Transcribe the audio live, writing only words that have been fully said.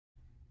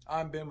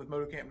I'm Ben with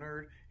MotoCamp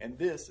Nerd, and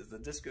this is the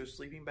Disco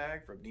Sleeping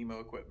Bag from NEMO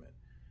Equipment.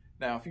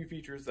 Now, a few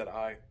features that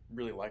I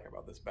really like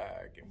about this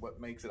bag, and what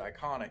makes it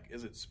iconic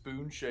is its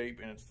spoon shape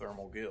and its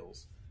thermal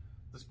gills.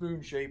 The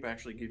spoon shape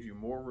actually gives you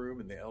more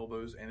room in the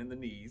elbows and in the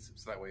knees,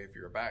 so that way if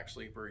you're a back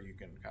sleeper, you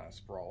can kind of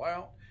sprawl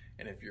out,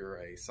 and if you're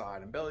a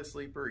side and belly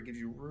sleeper, it gives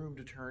you room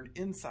to turn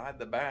inside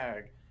the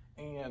bag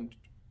and,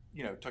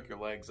 tuck your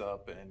legs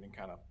up and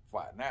kind of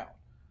flatten out.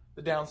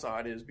 The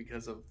downside is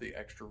because of the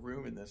extra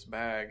room in this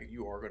bag,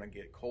 you are going to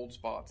get cold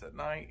spots at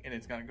night, and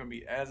it's not going to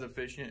be as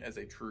efficient as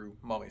a true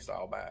mummy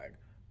style bag.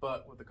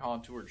 But with the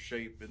contoured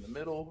shape in the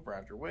middle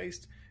around your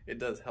waist, it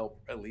does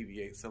help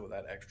alleviate some of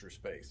that extra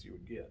space you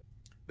would get.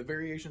 The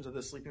variations of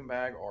this sleeping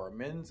bag are a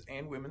men's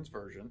and women's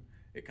version.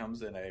 It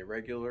comes in a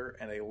regular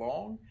and a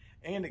long,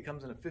 and it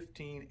comes in a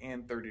 15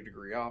 and 30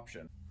 degree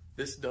option.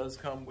 This does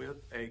come with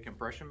a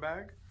compression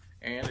bag,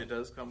 and it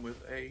does come with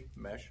a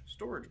mesh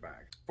storage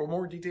bag. For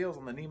more details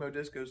on the NEMO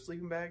Disco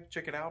sleeping bag,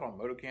 check it out on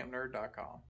motocampnerd.com.